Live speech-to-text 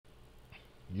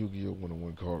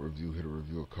YuGiOh101 card review. Hit a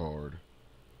review a card.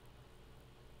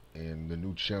 And the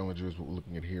new challengers, what we're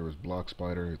looking at here is Block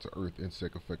Spider. It's an Earth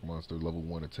Insect Effect monster, level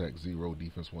 1, attack 0,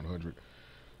 defense 100.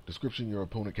 Description: your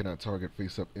opponent cannot target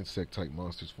face-up insect-type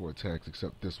monsters for attacks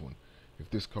except this one. If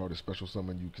this card is special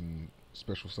summoned, you can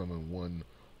special summon one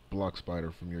Block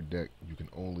Spider from your deck. You can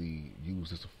only use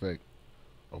this effect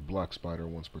of Block Spider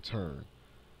once per turn.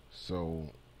 So,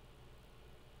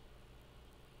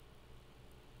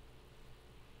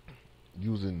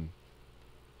 using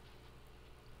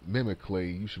Mimic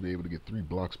Clay, you should be able to get 3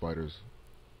 Block Spiders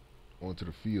onto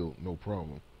the field, no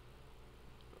problem.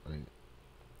 Right?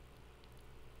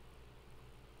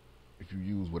 If you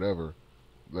use whatever,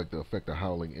 like the effect of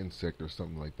Howling Insect or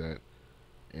something like that,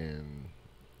 and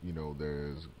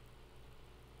there's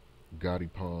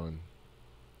Godipon,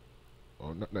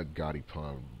 or not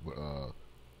Godipon,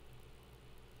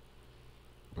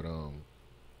 but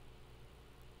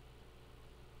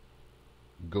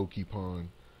Gokipon,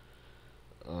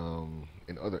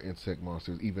 and other insect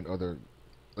monsters, even other,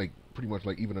 like pretty much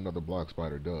like even another Block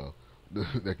Spider,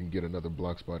 that can get another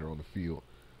Block Spider on the field,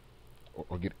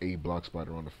 or get a Block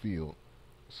Spider on the field.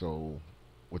 So,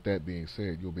 with that being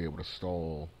said, you'll be able to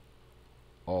stall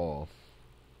off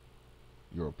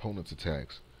your opponent's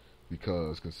attacks,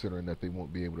 because considering that they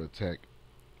won't be able to attack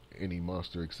any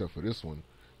monster except for this one,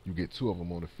 you get 2 of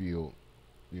them on the field.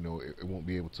 It won't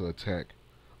be able to attack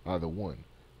either one.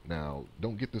 Now,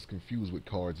 don't get this confused with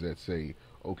cards that say,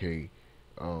 okay,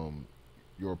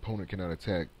 your opponent cannot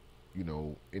attack,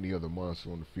 any other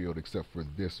monster on the field except for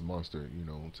this monster. You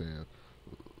know what I'm saying?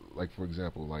 Like, for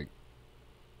example, like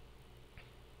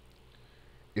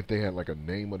if they had like a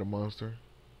name of the monster,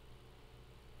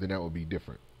 then that would be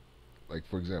different. Like,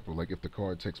 for example, like if the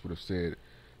card text would have said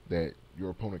that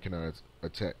your opponent cannot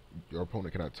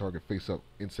target face-up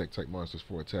insect-type monsters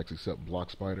for attacks except Block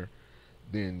Spider,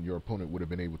 then your opponent would have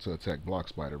been able to attack Block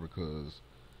Spider, because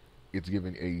it's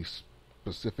giving a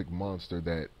specific monster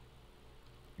that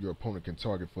your opponent can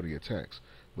target for the attacks.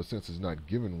 But since it's not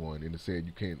given one, and it said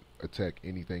you can't attack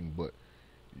anything but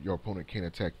your opponent can't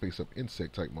attack face-up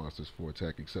insect-type monsters for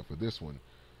attack except for this one,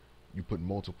 you put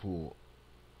multiple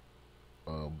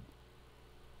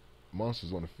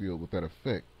monsters on the field with that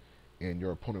effect, and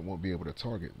your opponent won't be able to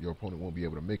target. Your opponent won't be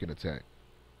able to make an attack.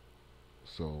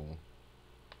 So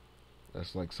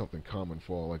that's like something common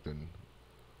for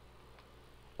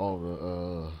all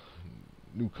the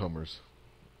newcomers.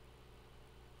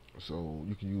 So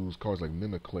you can use cards like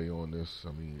Mimic Clay on this.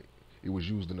 I mean, it was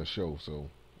used in the show, so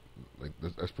like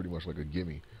that's pretty much like a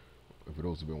gimme for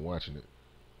those who've been watching it.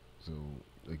 So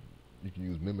like you can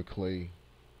use Mimic Clay,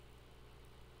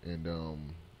 and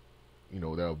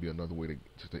that would be another way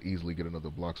to easily get another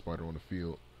Block Spider on the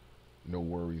field. No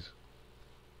worries.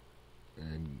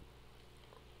 And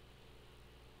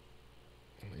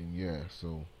yeah,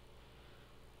 so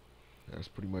that's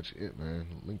pretty much it, man.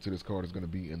 Link to this card is going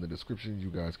to be in the description. You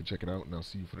guys can check it out, and I'll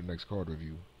see you for the next card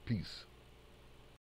review. Peace.